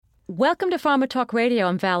Welcome to Pharma Talk Radio.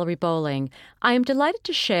 I'm Valerie Bowling. I am delighted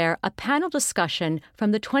to share a panel discussion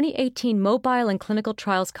from the 2018 Mobile and Clinical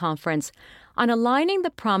Trials Conference on aligning the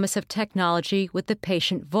promise of technology with the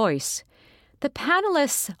patient voice. The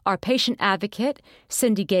panelists are patient advocate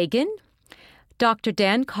Cindy Geoghegan, Dr.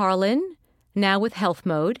 Dan Karlin, now with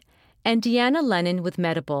Healthmode, and Deanna Lennon with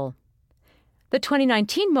Medable. The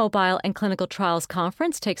 2019 Mobile and Clinical Trials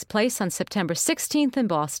Conference takes place on September 16th in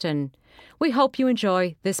Boston. We hope you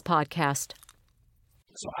enjoy this podcast.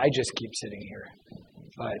 So I just keep sitting here.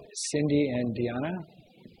 But Cindy and Deanna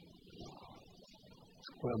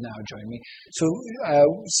will now join me. So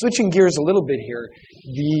switching gears a little bit here,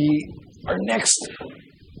 our next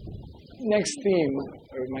theme,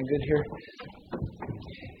 am I good here?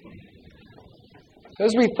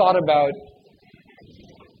 As we thought about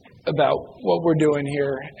what we're doing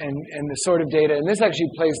here and the sort of data, and this actually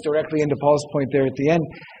plays directly into Paul's point there at the end.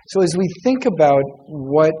 So as we think about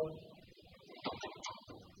what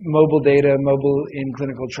mobile in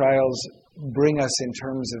clinical trials bring us in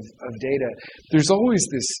terms of data, there's always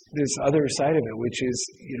this other side of it, which is,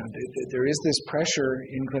 there is this pressure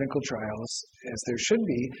in clinical trials, as there should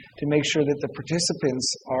be, to make sure that the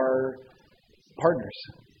participants are partners.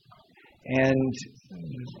 And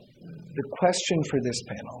the question for this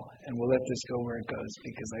panel, and we'll let this go where it goes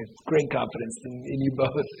because I have great confidence in you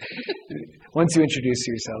both, once you introduce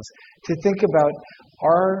yourselves, to think about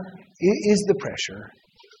is the pressure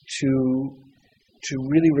to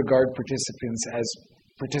really regard participants as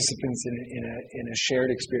participants in a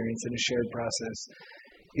shared experience, in a shared process.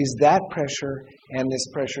 Is that pressure and this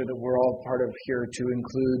pressure that we're all part of here to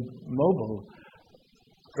include mobile,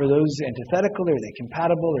 are those antithetical? Are they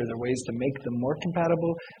compatible? Are there ways to make them more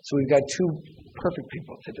compatible? So we've got two perfect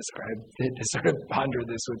people to sort of ponder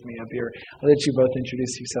this with me up here. I'll let you both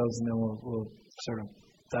introduce yourselves and then we'll sort of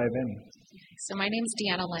dive in. So my name's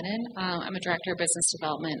Deanna Lennon. I'm a director of business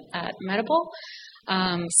development at Medable.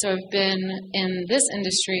 So I've been in this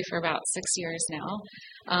industry for about 6 years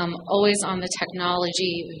now, always on the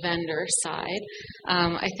technology vendor side.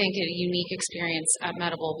 I think a unique experience at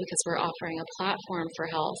Medable, because we're offering a platform for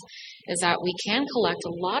health, is that we can collect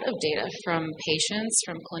a lot of data from patients,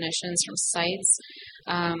 from clinicians, from sites.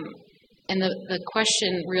 And the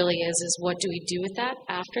question really is what do we do with that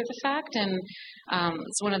after the fact? And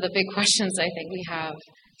it's one of the big questions I think we have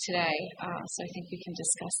today. So I think we can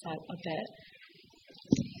discuss that a bit.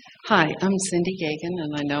 Hi, I'm Cindy Geoghegan,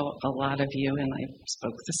 and I know a lot of you, and I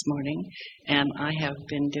spoke this morning, and I have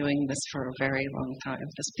been doing this for a very long time,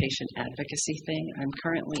 this patient advocacy thing. I'm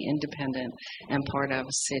currently independent and part of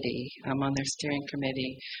Citi. I'm on their steering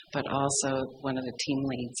committee, but also one of the team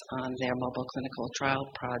leads on their mobile clinical trial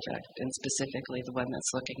project, and specifically the one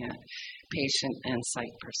that's looking at patient and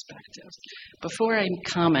site perspectives. Before I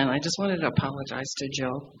comment, I just wanted to apologize to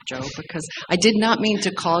Joe, because I did not mean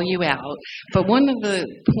to call you out, but one of the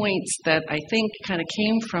points that I think kind of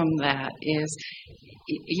came from that is,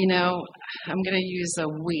 I'm going to use a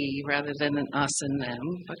we rather than an us and them,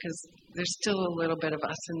 because there's still a little bit of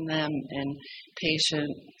us and them and patient,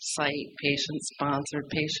 site, patient, sponsored,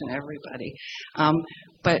 patient, everybody.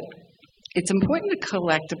 But it's important to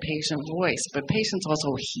collect a patient voice, but patients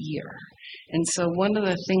also hear. And so one of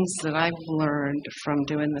the things that I've learned from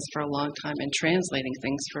doing this for a long time and translating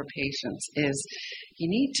things for patients is you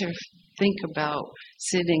need to think about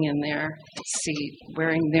sitting in their seat,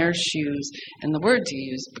 wearing their shoes, and the words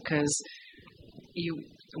you use, because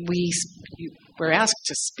we're asked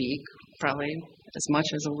to speak probably as much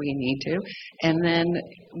as we need to, and then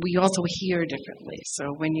we also hear differently.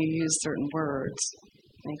 So when you use certain words,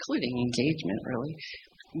 including engagement, really,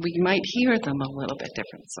 we might hear them a little bit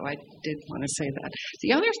different. So I did want to say that.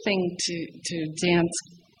 The other thing to Dan's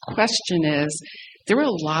question is, there are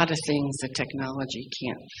a lot of things that technology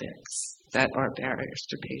can't fix that are barriers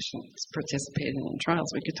to patients participating in trials.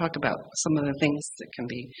 We could talk about some of the things that can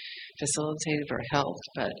be facilitated or helped,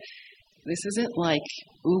 but this isn't like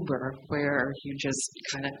Uber where you just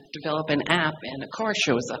kind of develop an app and a car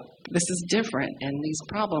shows up. This is different, and these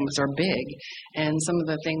problems are big. And some of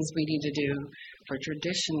the things we need to do for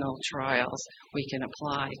traditional trials we can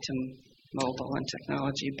apply to mobile and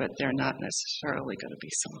technology, but they're not necessarily going to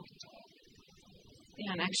be solved.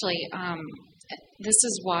 Yeah, and actually, this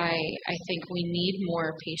is why I think we need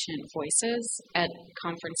more patient voices at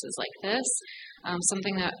conferences like this.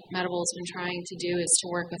 Something that Medable has been trying to do is to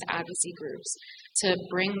work with advocacy groups to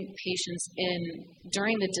bring patients in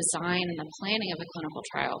during the design and the planning of a clinical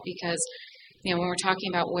trial. Because, when we're talking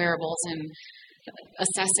about wearables and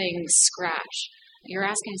assessing scratch, you're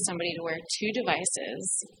asking somebody to wear two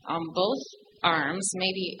devices on both arms,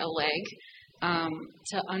 maybe a leg,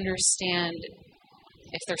 to understand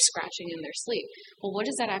if they're scratching in their sleep. Well, what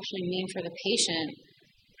does that actually mean for the patient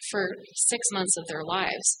for 6 months of their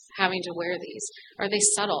lives having to wear these? Are they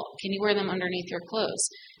subtle? Can you wear them underneath your clothes?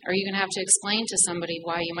 Are you going to have to explain to somebody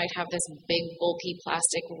why you might have this big, bulky,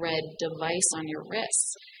 plastic red device on your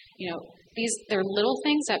wrists? You know, they're little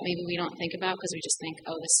things that maybe we don't think about because we just think,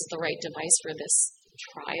 oh, this is the right device for this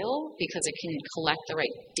trial because it can collect the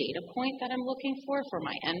right data point that I'm looking for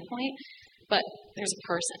my endpoint. But there's a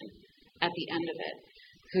person at the end of it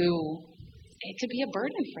who it could be a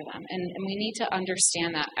burden for them. And we need to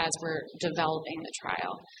understand that as we're developing the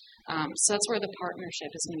trial. So that's where the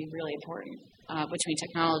partnership is going to be really important between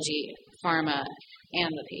technology, pharma,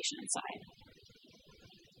 and the patient side.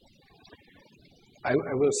 I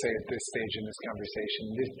will say at this stage in this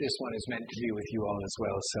conversation, this one is meant to be with you all as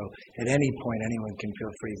well. So at any point, anyone can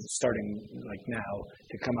feel free, starting like now,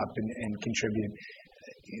 to come up and contribute.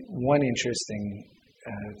 One interesting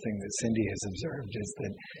thing that Cindy has observed is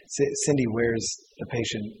that Cindy wears the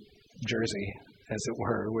patient jersey, as it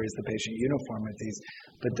were, wears the patient uniform at these,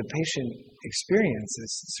 but the patient experience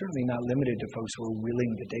is certainly not limited to folks who are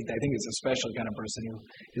willing to take that. I think it's a special kind of person who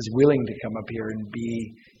is willing to come up here and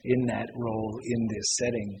be in that role in this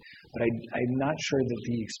setting. But I'm not sure that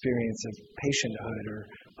the experience of patienthood or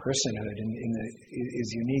personhood is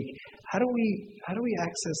unique. How do we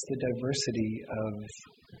access the diversity of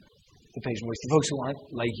the patient voice, the folks who aren't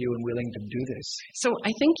like you and willing to do this? So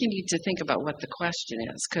I think you need to think about what the question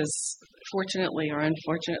is, because fortunately or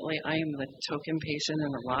unfortunately, I am the token patient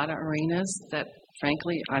in a lot of arenas that,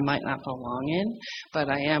 frankly, I might not belong in, but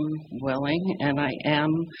I am willing and I am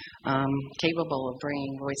capable of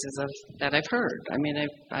bringing voices that I've heard. I mean,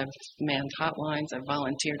 I've manned hotlines, I've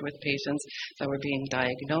volunteered with patients that were being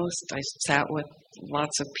diagnosed, I sat with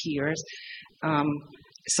lots of peers.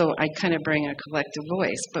 So I kind of bring a collective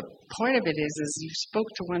voice. But part of it is you spoke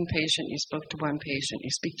to one patient, you spoke to one patient,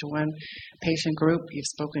 you speak to one patient group, you've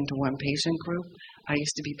spoken to one patient group. I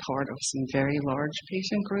used to be part of some very large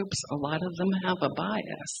patient groups. A lot of them have a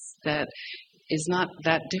bias that is not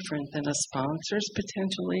that different than a sponsor's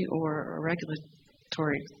potentially or a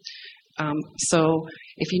regulatory. So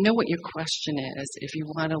if you know what your question is, if you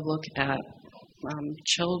want to look at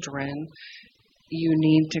children, you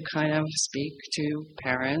need to kind of speak to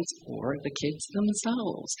parents or the kids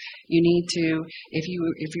themselves. You need to, if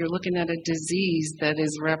you're looking at a disease that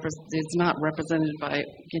is not represented by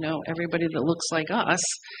everybody that looks like us,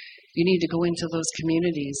 you need to go into those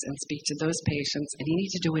communities and speak to those patients, and you need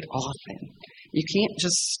to do it often. You can't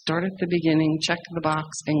just start at the beginning, check the box,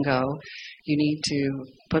 and go. You need to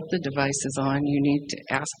put the devices on. You need to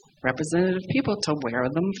ask representative people to wear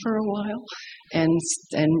them for a while and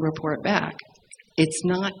report back. It's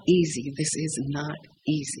not easy. This is not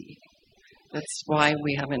easy. That's why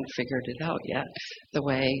we haven't figured it out yet the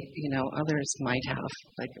way, others might have,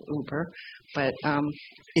 like Uber. But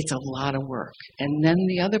it's a lot of work. And then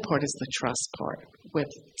the other part is the trust part with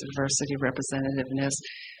diversity representativeness.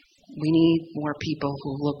 We need more people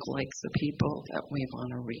who look like the people that we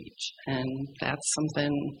want to reach. And that's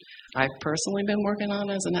something I've personally been working on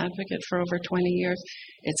as an advocate for over 20 years.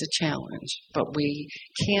 It's a challenge, but we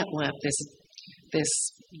can't let this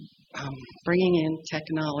bringing in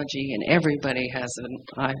technology, and everybody has an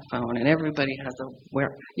iPhone, and everybody has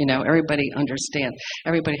everybody understands,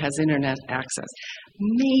 everybody has internet access.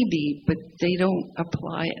 Maybe, but they don't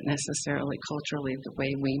apply it necessarily culturally the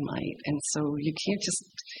way we might. And so you can't just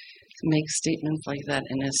make statements like that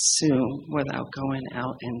and assume without going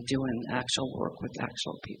out and doing actual work with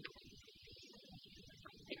actual people.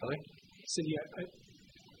 Kelly? Cindy, I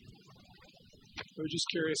was just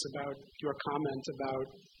curious about your comment about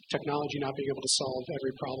technology not being able to solve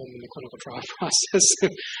every problem in the clinical trial process.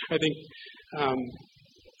 I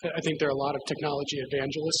think there are a lot of technology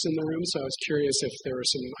evangelists in the room, so I was curious if there were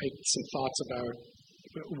some thoughts about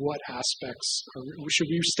what aspects should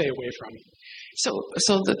we stay away from. So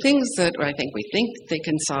the things that I think we think they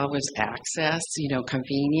can solve is access,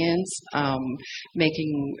 convenience,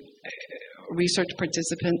 making research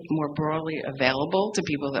participant more broadly available to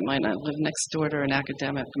people that might not live next door to an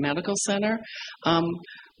academic medical center.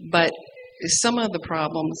 But some of the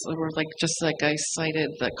problems were just like I cited,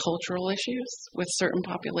 the cultural issues with certain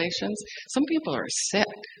populations. Some people are sick.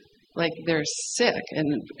 like they're sick,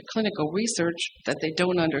 and clinical research that they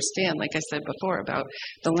don't understand, like I said before, about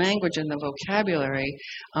the language and the vocabulary,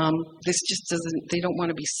 this just doesn't, they don't want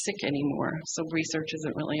to be sick anymore, so research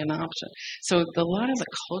isn't really an option. So a lot of the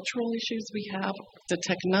cultural issues we have, the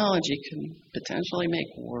technology can potentially make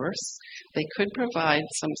worse. They could provide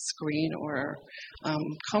some screen or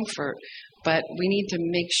comfort, but we need to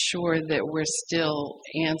make sure that we're still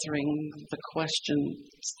answering the questions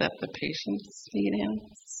that the patients need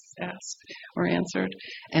asked or answered,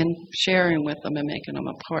 and sharing with them and making them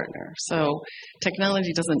a partner. So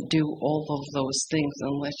technology doesn't do all of those things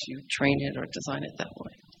unless you train it or design it that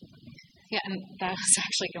way. Yeah, and that was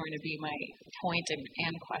actually going to be my point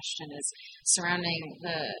and question, is surrounding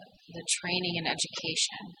the training and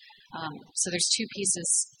education. So there's two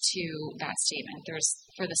pieces to that statement. There's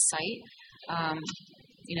for the site,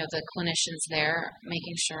 the clinicians there,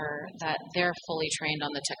 making sure that they're fully trained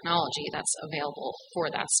on the technology that's available for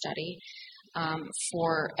that study,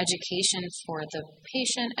 for education for the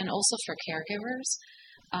patient and also for caregivers.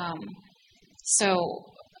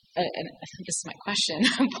 And this is my question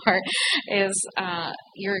part, is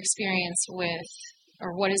your experience with,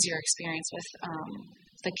 or what is your experience with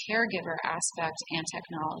the caregiver aspect and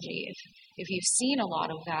technology? If you've seen a lot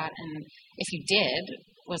of that, and if you did,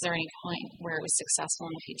 was there any point where it was successful,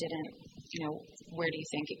 and if you didn't, where do you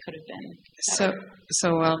think it could have been better?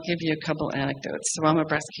 So I'll give you a couple anecdotes. So I'm a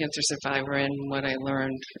breast cancer survivor, and what I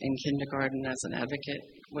learned in kindergarten as an advocate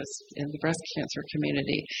was in the breast cancer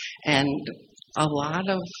community, and a lot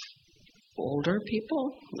of older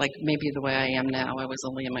people, like maybe the way I am now, I was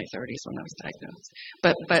only in my 30s when I was diagnosed,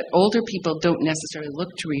 but older people don't necessarily look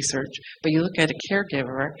to research, but you look at a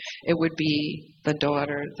caregiver, it would be the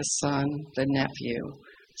daughter, the son, the nephew,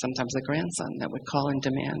 sometimes the grandson that would call and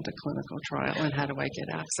demand a clinical trial, and how do I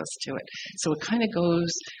get access to it? So it kind of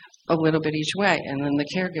goes a little bit each way, and then the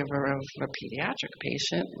caregiver of a pediatric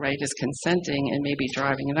patient, right, is consenting and maybe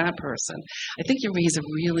driving that person. I think you raise a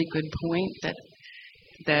really good point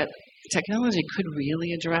that technology could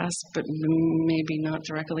really address, but maybe not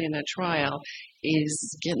directly in a trial,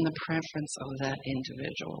 is getting the preference of that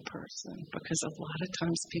individual person. Because a lot of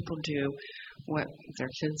times people do what their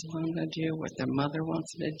kids want them to do, what their mother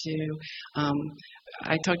wants them to do.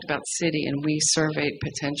 I talked about City, and we surveyed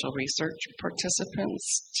potential research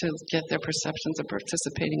participants to get their perceptions of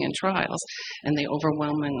participating in trials, and they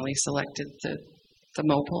overwhelmingly selected the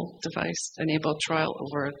mobile device-enabled trial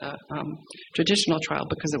over the traditional trial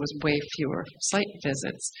because it was way fewer site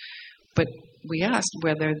visits. But we asked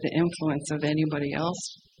whether the influence of anybody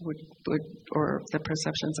else would or the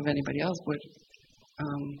perceptions of anybody else would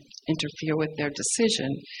interfere with their decision,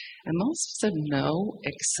 and most said no,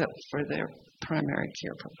 except for their primary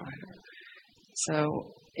care provider.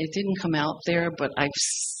 So it didn't come out there, but I've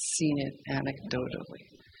seen it anecdotally.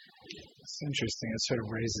 It's interesting. It sort of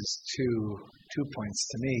raises two points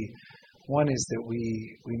to me. One is that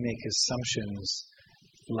we make assumptions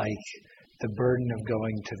like the burden of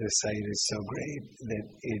going to the site is so great that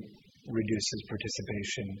it reduces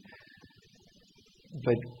participation.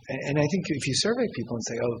 And I think if you survey people and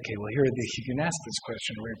say, oh, okay, well, you can ask this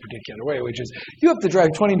question in a very particular way, which is, you have to drive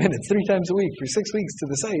 20 minutes 3 times a week for 6 weeks to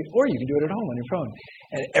the site, or you can do it at home on your phone.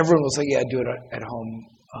 And everyone will say, yeah, do it at home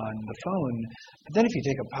on the phone. But then if you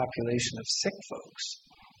take a population of sick folks,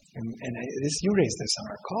 and you raised this on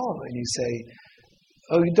our call, and you say,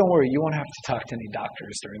 oh, don't worry, you won't have to talk to any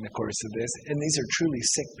doctors during the course of this, and these are truly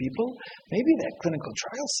sick people, maybe that clinical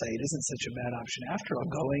trial site isn't such a bad option after all,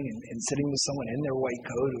 going and sitting with someone in their white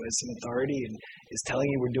coat who has some authority and is telling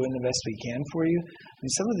you we're doing the best we can for you. I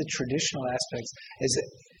mean, some of the traditional aspects,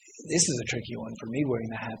 this is a tricky one for me,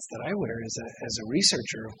 wearing the hats that I wear as a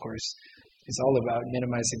researcher, of course. It's all about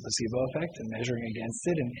minimizing placebo effect and measuring against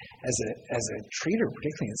it. And as a treater,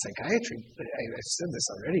 particularly in psychiatry, I've said this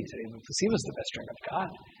already today, but placebo is the best drug I've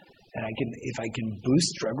got. And if I can boost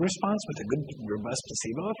drug response with a good, robust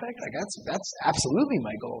placebo effect, like that's absolutely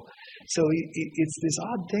my goal. So it's this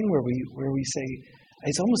odd thing where we say,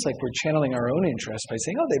 it's almost like we're channeling our own interest by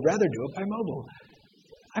saying, oh, they'd rather do it by mobile.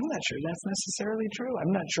 I'm not sure that's necessarily true.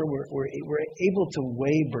 I'm not sure we're able to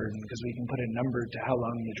weigh burden because we can put a number to how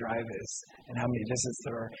long the drive is and how many visits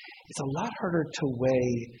there are. It's a lot harder to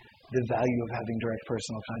weigh the value of having direct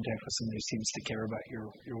personal contact with somebody who seems to care about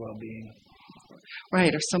your well-being.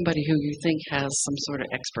 Right, or somebody who you think has some sort of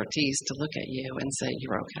expertise to look at you and say,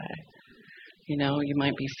 you're okay. You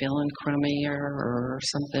might be feeling crummy or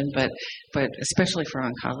something, but especially for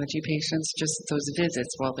oncology patients, just those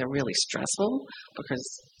visits, while they're really stressful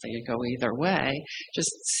because they go either way, just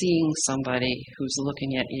seeing somebody who's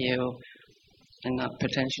looking at you and not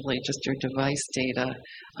potentially just your device data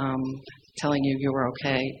telling you were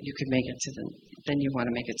okay, you could make it then you want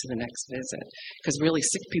to make it to the next visit. Because really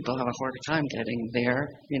sick people have a harder time getting there,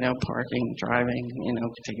 parking, driving,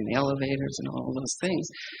 taking the elevators and all of those things.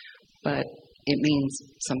 But it means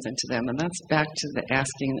something to them, and that's back to the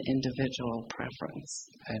asking the individual preference.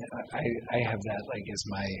 And I have that as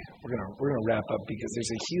my. We're gonna wrap up because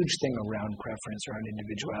there's a huge thing around preference, around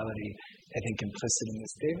individuality. I think implicit in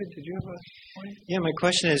this. David, did you have a point? Yeah, my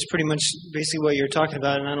question is pretty much basically what you're talking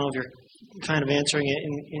about, and I don't know if you're kind of answering it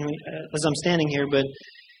as I'm standing here, but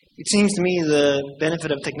it seems to me the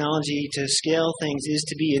benefit of technology to scale things is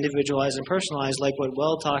to be individualized and personalized, like what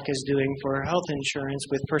WellTalk is doing for health insurance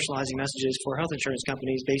with personalizing messages for health insurance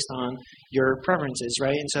companies based on your preferences,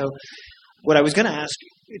 right? And so what I was going to ask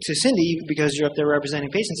to Cindy, because you're up there representing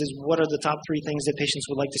patients, is what are the top 3 things that patients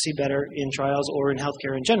would like to see better in trials or in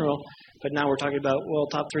healthcare in general? But now we're talking about, well,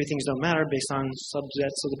 top 3 things don't matter based on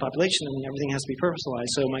subsets of the population, and everything has to be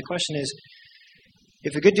personalized. So my question is,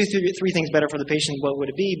 if we could do 3 things better for the patient, what would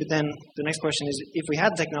it be? But then the next question is, if we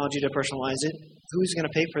had technology to personalize it, who's going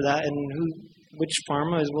to pay for that, and which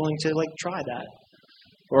pharma is willing to try that,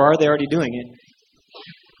 or are they already doing it?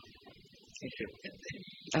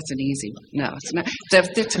 That's an easy one. No, it's not.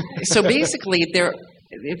 So basically,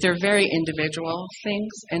 they're very individual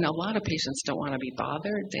things, and a lot of patients don't want to be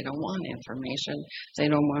bothered. They don't want information. They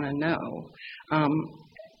don't want to know.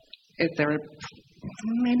 If they're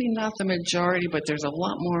maybe not the majority, but there's a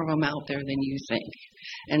lot more of them out there than you think.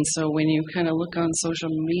 And so when you kind of look on social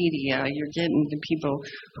media, you're getting the people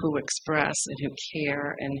who express and who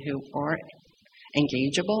care and who are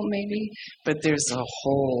engageable maybe, but there's a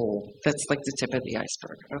whole, that's like the tip of the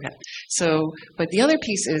iceberg. Okay. So, but the other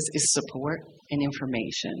piece is support and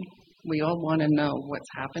information. We all want to know what's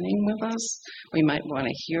happening with us. We might want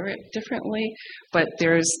to hear it differently, but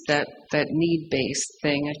there's that need-based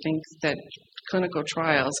thing. I think that clinical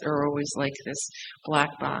trials are always like this black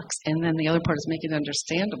box, and then the other part is make it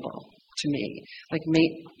understandable to me.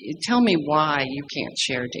 Tell me why you can't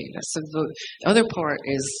share data. So the other part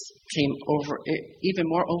came over even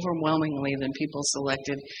more overwhelmingly than people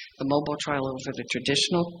selected the mobile trial over the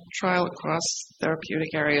traditional trial across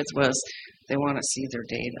therapeutic areas was they want to see their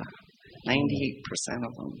data. 98%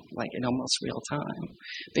 of them, in almost real time,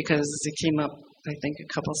 because it came up, I think,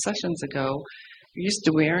 a couple sessions ago. You're used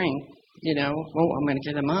to wearing, I'm going to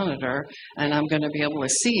get a monitor and I'm going to be able to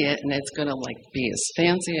see it, and it's going to be as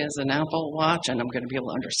fancy as an Apple Watch, and I'm going to be able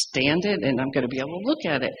to understand it, and I'm going to be able to look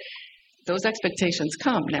at it. Those expectations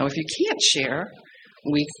come. Now, if you can't share,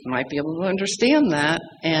 we might be able to understand that,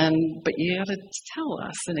 but you got to tell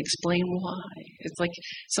us and explain why. It's like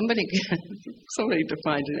somebody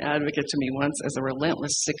defined an advocate to me once as a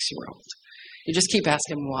relentless 6-year-old. You just keep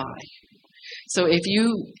asking why. So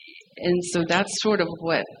that's sort of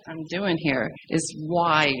what I'm doing here is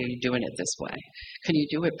why are you doing it this way? Can you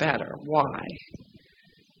do it better? Why?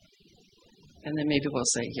 And then maybe we'll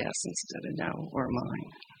say yes instead of no or mine.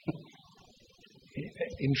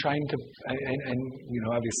 In trying to, and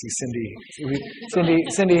obviously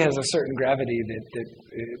Cindy has a certain gravity that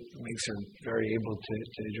makes her very able to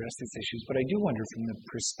address these issues. But I do wonder, from the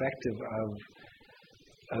perspective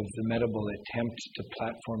of the Medable attempt to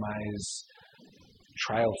platformize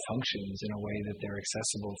trial functions in a way that they're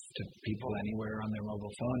accessible to people anywhere on their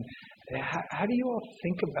mobile phone, how do you all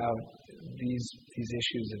think about these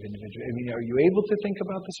issues of individual? Are you able to think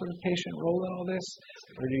about the sort of patient role in all this,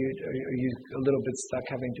 or are you a little bit stuck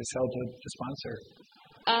having to sell to the sponsor?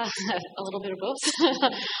 A little bit of both.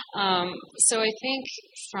 So I think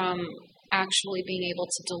from actually being able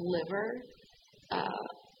to deliver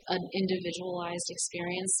an individualized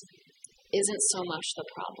experience isn't so much the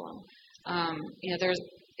problem. There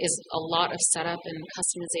is a lot of setup and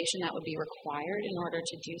customization that would be required in order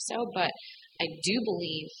to do so, but I do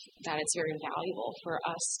believe that it's very valuable for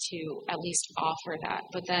us to at least offer that.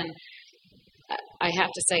 But then I have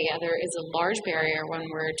to say, there is a large barrier when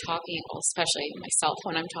we're talking, especially myself,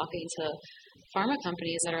 when I'm talking to pharma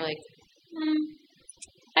companies that are like,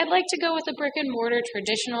 I'd like to go with a brick and mortar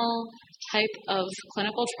traditional type of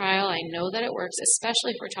clinical trial. I know that it works,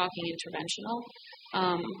 especially if we're talking interventional.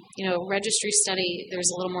 Registry study, there's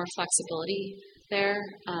a little more flexibility there,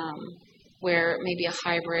 where maybe a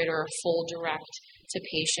hybrid or a full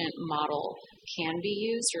direct-to-patient model can be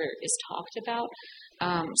used or is talked about.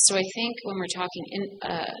 So I think when we're talking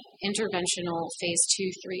interventional phase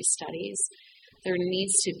 2-3 studies, there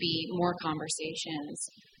needs to be more conversations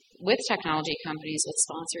with technology companies, with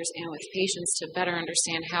sponsors, and with patients to better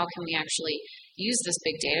understand how can we actually use this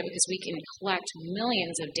big data, because we can collect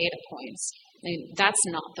millions of data points. That's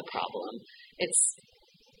not the problem. It's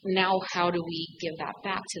now how do we give that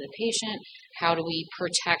back to the patient? How do we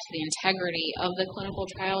protect the integrity of the clinical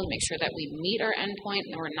trial and make sure that we meet our endpoint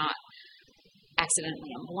and we're not accidentally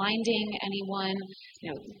unblinding anyone?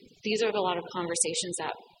 These are a lot of conversations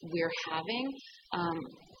that we're having.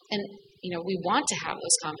 And we want to have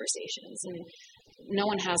those conversations, and no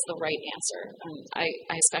one has the right answer. I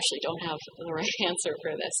especially don't have the right answer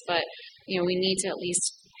for this, but we need to at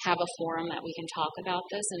least have a forum that we can talk about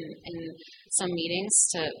this in some meetings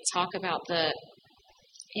to talk about the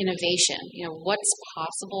innovation. What's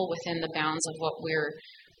possible within the bounds of what we're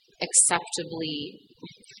acceptably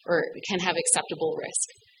or can have acceptable risk.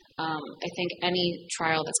 I think any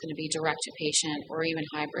trial that's going to be direct to patient or even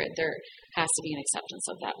hybrid, there has to be an acceptance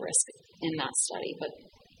of that risk in that study, but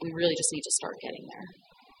we really just need to start getting there.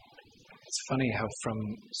 It's funny how from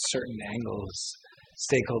certain angles,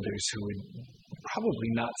 stakeholders who would probably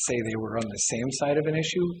not say they were on the same side of an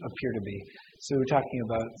issue appear to be. So we're talking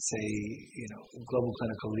about, say, global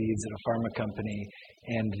clinical leads at a pharma company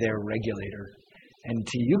and their regulator. And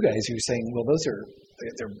to you guys, you're saying, well,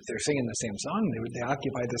 they're singing the same song. They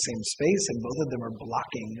occupy the same space, and both of them are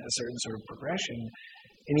blocking a certain sort of progression.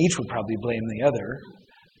 And each would probably blame the other.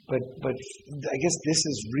 But I guess this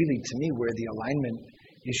is really, to me, where the alignment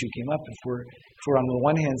issue came up. If we're on the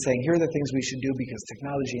one hand saying, here are the things we should do because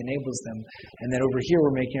technology enables them, and then over here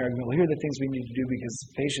we're making an argument, well, here are the things we need to do because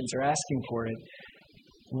patients are asking for it.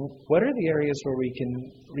 What are the areas where we can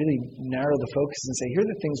really narrow the focus and say, here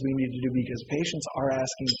are the things we need to do because patients are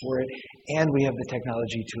asking for it and we have the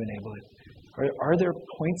technology to enable it? Are there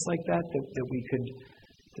points like that we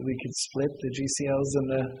could split the GCLs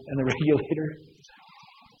and the regulator?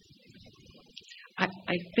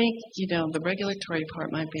 I think, the regulatory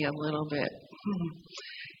part might be a little bit,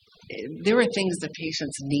 there are things that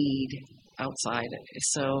patients need outside.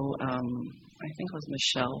 So I think it was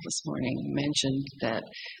Michelle this morning mentioned that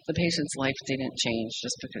the patient's life didn't change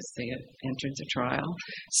just because they entered the trial.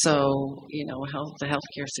 So, the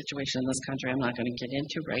healthcare situation in this country, I'm not going to get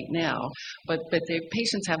into right now, but the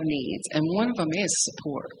patients have needs, and one of them is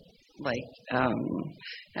support.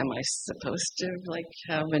 Am I supposed to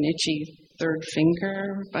have an itchy third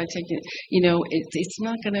finger by taking it? It's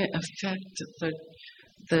not going to affect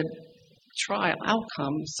the trial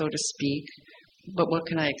outcome, so to speak. But what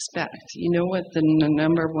can I expect? What the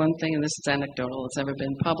number one thing, and this is anecdotal, it's never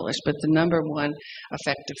been published, but the number one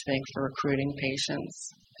effective thing for recruiting patients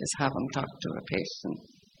is have them talk to a patient.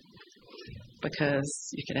 Because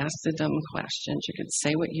you can ask the dumb questions, you can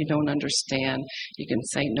say what you don't understand, you can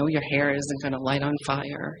say, no, your hair isn't going to light on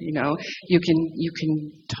fire, you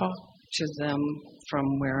can talk to them from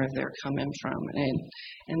where they're coming from. And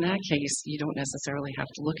in that case, you don't necessarily have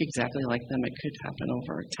to look exactly like them. It could happen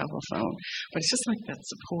over a telephone. But it's just like that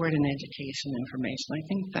support and education information. I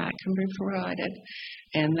think that can be provided,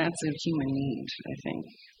 and that's a human need, I think.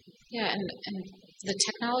 Yeah, and the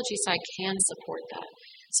technology side can support that.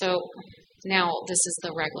 So now this is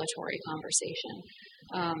the regulatory conversation.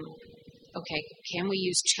 Okay, can we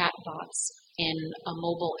use chatbots in a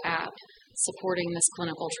mobile app supporting this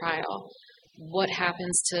clinical trial? What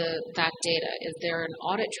happens to that data? Is there an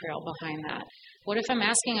audit trail behind that? What if I'm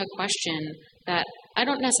asking a question that I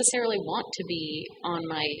don't necessarily want to be on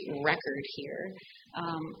my record here?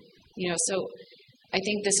 So I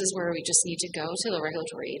think this is where we just need to go to the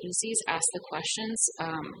regulatory agencies, ask the questions.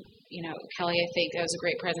 Kelly, I think that was a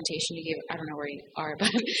great presentation you gave. I don't know where you are,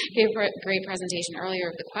 but gave a great presentation earlier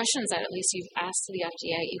of the questions that at least you've asked to the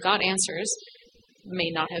FDA. You got answers.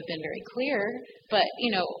 May not have been very clear, but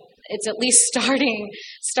it's at least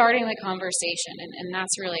starting the conversation, and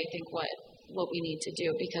that's really, I think, what we need to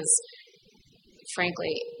do, because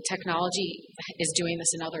frankly, technology is doing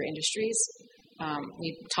this in other industries.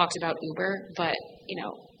 We talked about Uber, but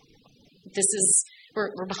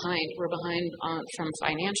we're behind. We're behind from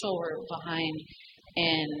financial. We're behind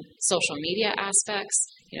in social media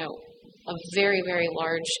aspects. A very, very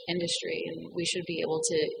large industry, and we should be able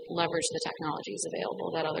to leverage the technologies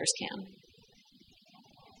available that others can.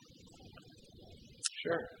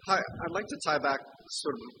 Sure. Hi, I'd like to tie back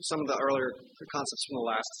sort of some of the earlier concepts from the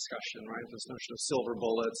last discussion, right? This notion of silver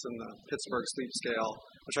bullets and the Pittsburgh sleep scale,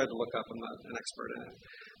 which I had to look up. I'm not an expert in it.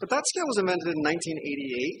 But that scale was invented in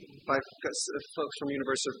 1988 by folks from the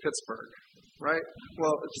University of Pittsburgh, right?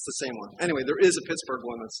 Well, it's the same one. Anyway, there is a Pittsburgh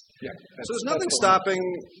one so there's nothing stopping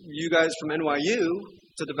you guys from NYU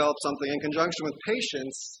to develop something in conjunction with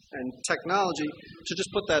patients and technology to just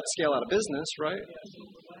put that scale out of business, right?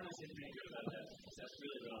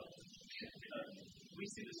 We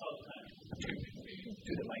see this all the time.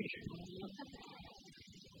 Do the mic.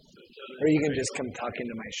 Or you can just come talk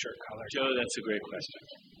into my shirt collar. Joe, that's a great question.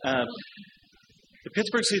 The The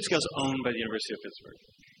Pittsburgh Sleep Scale is owned by the University of Pittsburgh.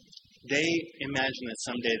 They imagine that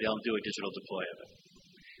someday they'll do a digital deploy of it.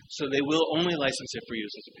 So they will only license it for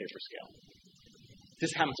use as a paper scale.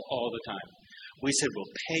 This happens all the time. We said, we'll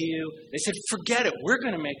pay you. They said, forget it. We're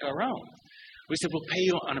going to make our own. We said, we'll pay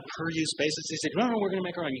you on a per-use basis. They said, no, we're going to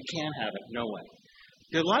make our own. You can't have it. No way.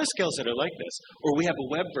 There are a lot of scales that are like this. Or we have a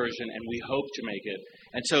web version, and we hope to make it.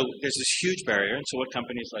 And so there's this huge barrier. And so what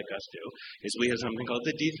companies like us do is we have something called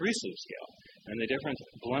the D3 sleep scale. And the difference,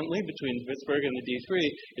 bluntly, between Pittsburgh and the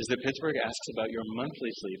D3 is that Pittsburgh asks about your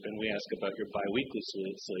monthly sleep, and we ask about your biweekly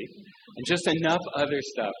sleep, and just enough other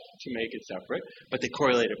stuff to make it separate, but they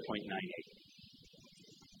correlate at 0.98.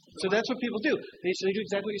 So that's what people do. They do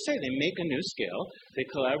exactly what you say. They make a new scale. They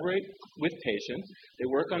collaborate with patients. They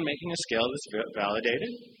work on making a scale that's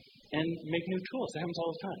validated and make new tools. That happens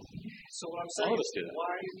all the time. So what I'm saying all of us do is, that.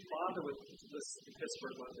 why bother with this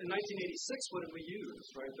Pittsburgh one? In 1986, what did we use,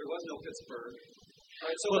 right? There was no Pittsburgh.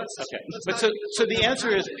 Right, so well, okay. But so the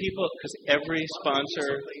answer is people, because every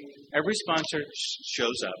sponsor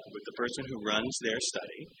shows up with the person who runs their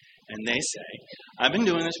study, and they say, I've been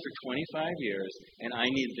doing this for 25 years, and I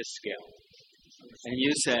need this scale. And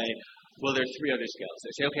you say, well, there are three other scales.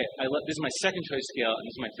 They say, okay, this is my second choice scale, and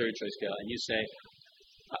this is my third choice scale. And you say,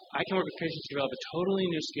 I can work with patients to develop a totally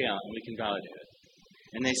new scale, and we can validate it.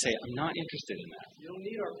 And they say, I'm not interested in that. You don't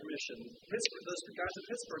need our permission. Those guys at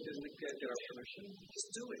Pittsburgh didn't get our permission. Just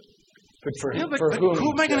do it. But for whom?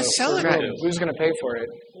 Who am I going to sell it to? Who's going to pay for it?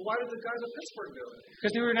 Well, why did the guys at Pittsburgh do it?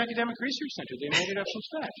 Because they were an academic research center. They made it up from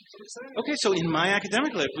scratch. Okay, so in my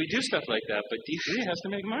academic life, we do stuff like that, but D3 has to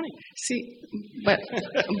make money. See, but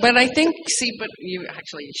I think, but you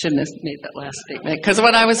actually shouldn't have made that last statement, because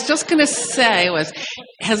what I was just going to say was,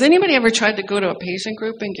 has anybody ever tried to go to a patient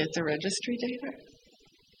group and get the registry data?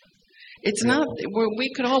 It's not,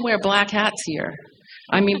 we could all wear black hats here.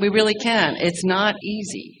 I mean, we really can. It's not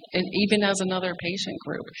easy, and even as another patient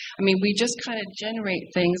group. I mean, we just kind of generate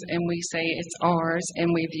things, and we say it's ours,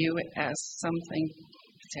 and we view it as something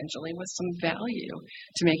potentially with some value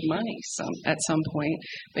to make money at some point,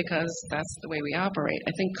 because that's the way we operate.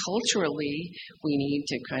 I think culturally, we need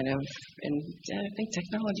to kind of, and I think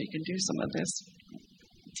technology can do some of this,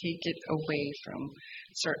 take it away from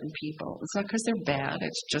certain people. It's not because they're bad,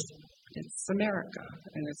 it's just, it's America,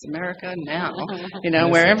 and it's America now,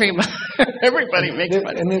 where everybody makes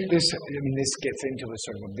money. And this gets into a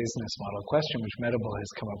sort of a business model question, which Medable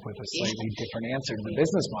has come up with a slightly different answer to the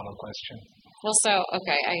business model question. Well, so,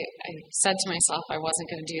 okay, I said to myself I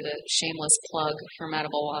wasn't going to do the shameless plug for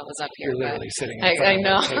Medable while I was up here. You're literally sitting in I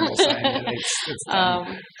know. Table sign, it's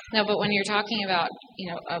no, but when you're talking about,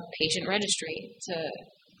 a patient registry to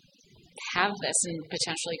have this and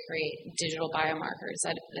potentially create digital biomarkers,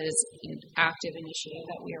 that is an active initiative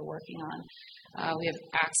that we are working on. We have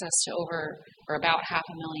access to about 500,000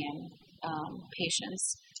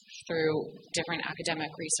 patients through different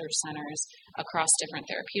academic research centers across different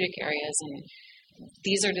therapeutic areas, and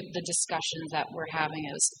these are the discussions that we're having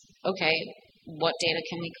is, okay, what data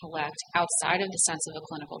can we collect outside of the sense of a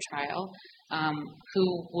clinical trial? Who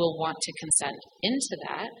will want to consent into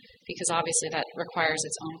that? Because obviously that requires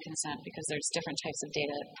its own consent, because there's different types of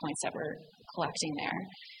data points that we're collecting there.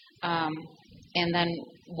 And then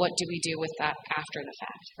what do we do with that after the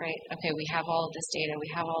fact, right? Okay, we have all of this data,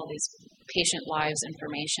 we have all of these patient lives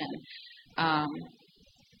information.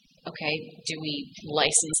 Okay, do we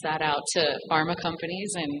license that out to pharma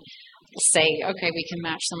companies and say, okay, we can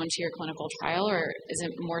match someone to your clinical trial, or is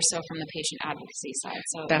it more so from the patient advocacy side?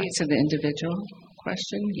 So back to the individual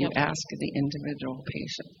question, you ask the individual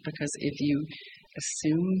patient, because if you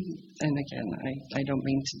assume, and again, I don't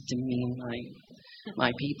mean to demean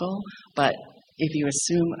my people, but if you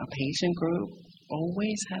assume a patient group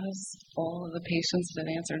always has all of the patients that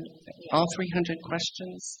answered all 300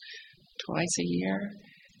 questions twice a year,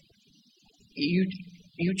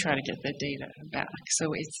 you try to get the data back. So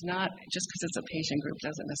it's not, just because it's a patient group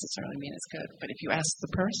doesn't necessarily mean it's good. But if you ask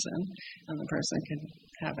the person, and the person can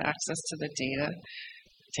have access to the data,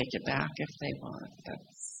 take it back if they want.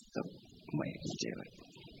 That's the way to do it.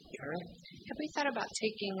 Have we thought about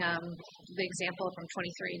taking the example from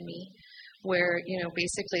 23andMe, where,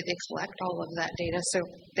 basically they collect all of that data, so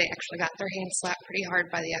they actually got their hands slapped pretty hard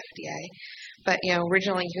by the FDA. But,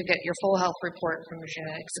 originally you could get your full health report from your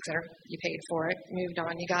genetics, et cetera. You paid for it, moved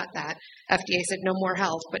on, you got that. FDA said no more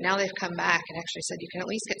health, but now they've come back and actually said you can at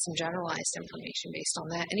least get some generalized information based on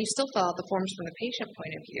that. And you still fill out the forms from the patient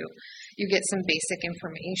point of view. You get some basic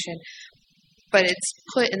information. But it's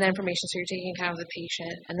put in the information, so you're taking account of the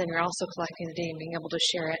patient, and then you're also collecting the data and being able to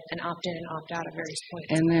share it and opt in and opt out at various points.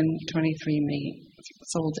 And then 23andMe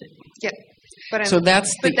sold it. Yep. But so that's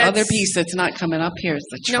the other piece that's not coming up here is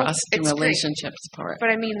the trust and relationships part.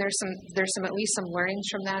 But I mean, there's some at least some learnings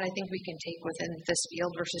from that I think we can take within this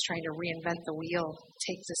field versus trying to reinvent the wheel.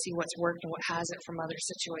 Take to see what's worked and what hasn't from other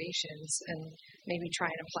situations, and maybe try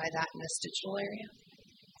and apply that in this digital area.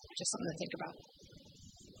 Just something to think about.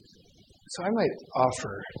 So I might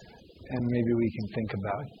offer, and maybe we can think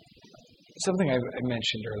about, something I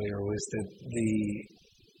mentioned earlier was that the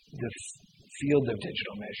field of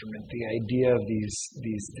digital measurement, the idea of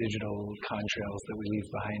these digital contrails that we leave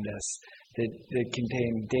behind us that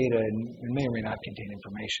contain data and may or may not contain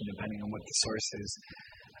information depending on what the source is,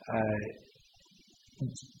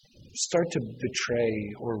 start to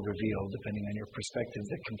betray or reveal, depending on your perspective,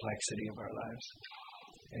 the complexity of our lives.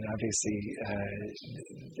 And obviously,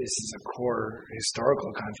 this is a core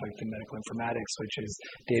historical conflict in medical informatics, which is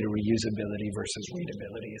data reusability versus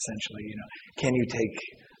readability. Essentially, can you take,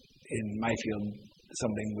 in my field,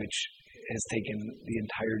 something which has taken the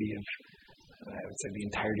entirety of, I would say, the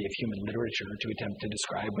entirety of human literature to attempt to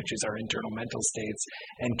describe, which is our internal mental states,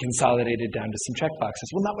 and consolidate it down to some checkboxes?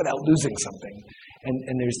 Well, not without losing something.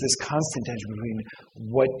 And there's this constant tension between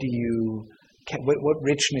what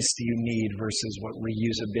richness do you need versus what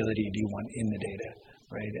reusability do you want in the data,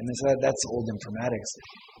 right? And that's old informatics.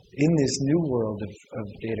 In this new world of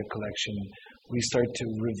data collection, we start to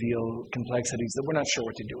reveal complexities that we're not sure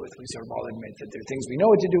what to do with. We sort of all admit that there are things we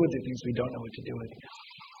know what to do with, there are things we don't know what to do with.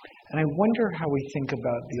 And I wonder how we think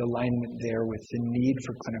about the alignment there with the need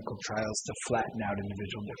for clinical trials to flatten out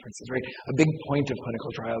individual differences, right? A big point of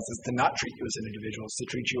clinical trials is to not treat you as an individual, it's to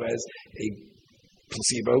treat you as a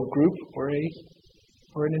placebo group or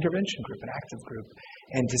an intervention group, an active group,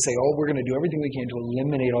 and to say, we're going to do everything we can to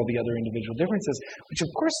eliminate all the other individual differences, which of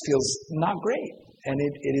course feels not great. And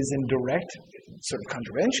it is in direct sort of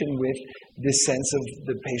contravention with this sense of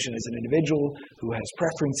the patient as an individual who has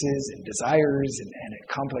preferences and desires and a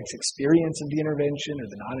complex experience of the intervention or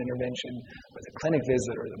the non-intervention or the clinic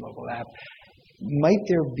visit or the mobile app. Might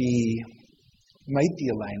the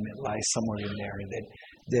alignment lie somewhere in there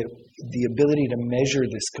that the ability to measure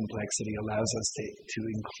this complexity allows us to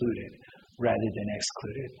include it rather than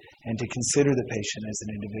exclude it, and to consider the patient as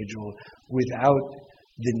an individual without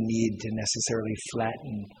the need to necessarily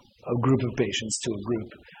flatten a group of patients to a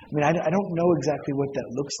group. I mean, I don't know exactly what that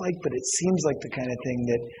looks like, but it seems like the kind of thing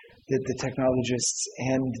that the technologists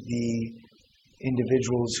and the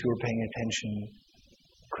individuals who are paying attention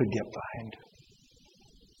could get behind.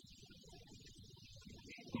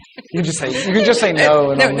 You can just say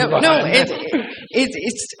no. No.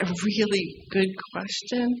 It's a really good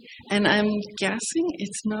question, and I'm guessing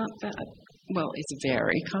it's not that. Well, it's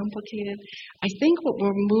very complicated. I think what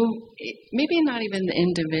maybe not even the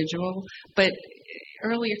individual, but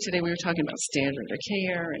earlier today we were talking about standard of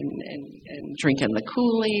care and drinking the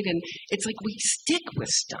Kool-Aid, and it's like we stick with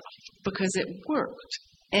stuff because it worked.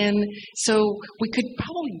 And so we could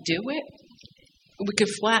probably do it. We could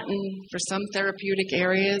flatten for some therapeutic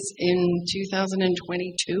areas in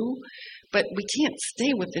 2022, but we can't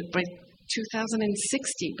stay with it by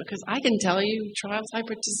 2060, because I can tell you trials I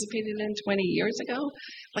participated in 20 years ago,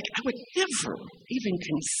 like I would never even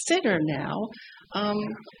consider now,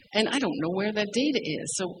 and I don't know where that data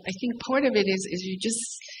is. So I think part of it is you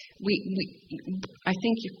just, I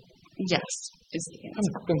think yes is the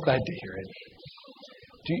answer. I'm glad to hear it.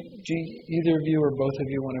 Do either of you or both of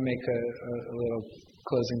you want to make a little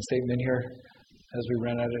closing statement here as we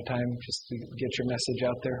run out of time, just to get your message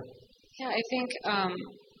out there? Yeah, I think,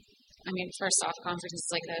 first off, conferences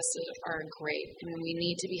like this are great. We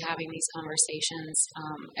need to be having these conversations.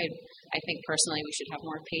 I think personally we should have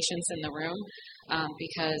more patients in the room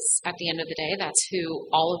because at the end of the day, that's who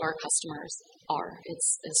all of our customers are.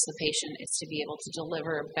 It's the patient. It's to be able to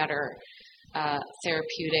deliver a better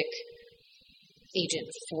therapeutic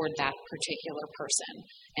agent for that particular person,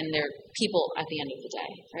 and they're people at the end of the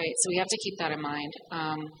day, right? So we have to keep that in mind.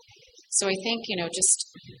 So I think, just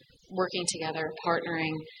working together,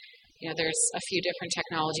 partnering, there's a few different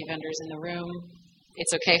technology vendors in the room.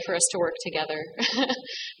 It's okay for us to work together.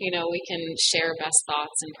 We can share best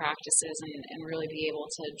thoughts and practices and really be able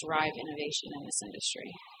to drive innovation in this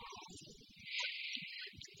industry.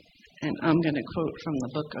 And I'm going to quote from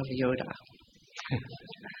the book of Yoda.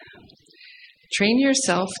 Train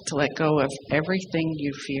yourself to let go of everything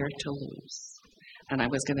you fear to lose. And I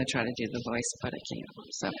was going to try to do the voice, but I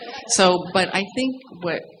can't. But I think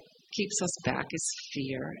what keeps us back is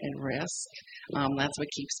fear and risk. That's what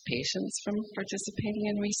keeps patients from participating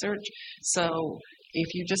in research. So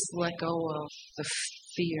if you just let go of the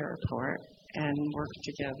fear part and work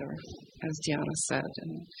together, as Deanna said,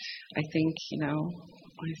 and I think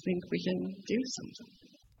we can do something.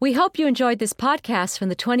 We hope you enjoyed this podcast from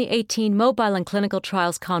the 2018 Mobile and Clinical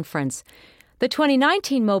Trials Conference. The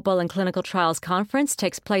 2019 Mobile and Clinical Trials Conference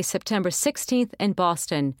takes place September 16th in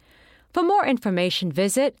Boston. For more information,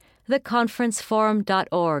 visit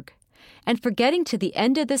theconferenceforum.org. And for getting to the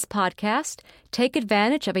end of this podcast, take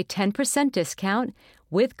advantage of a 10% discount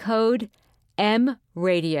with code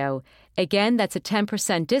MRadio. Again, that's a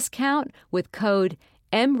 10% discount with code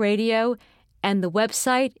MRadio, and the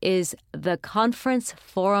website is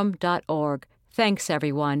theconferenceforum.org. Thanks,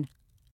 everyone.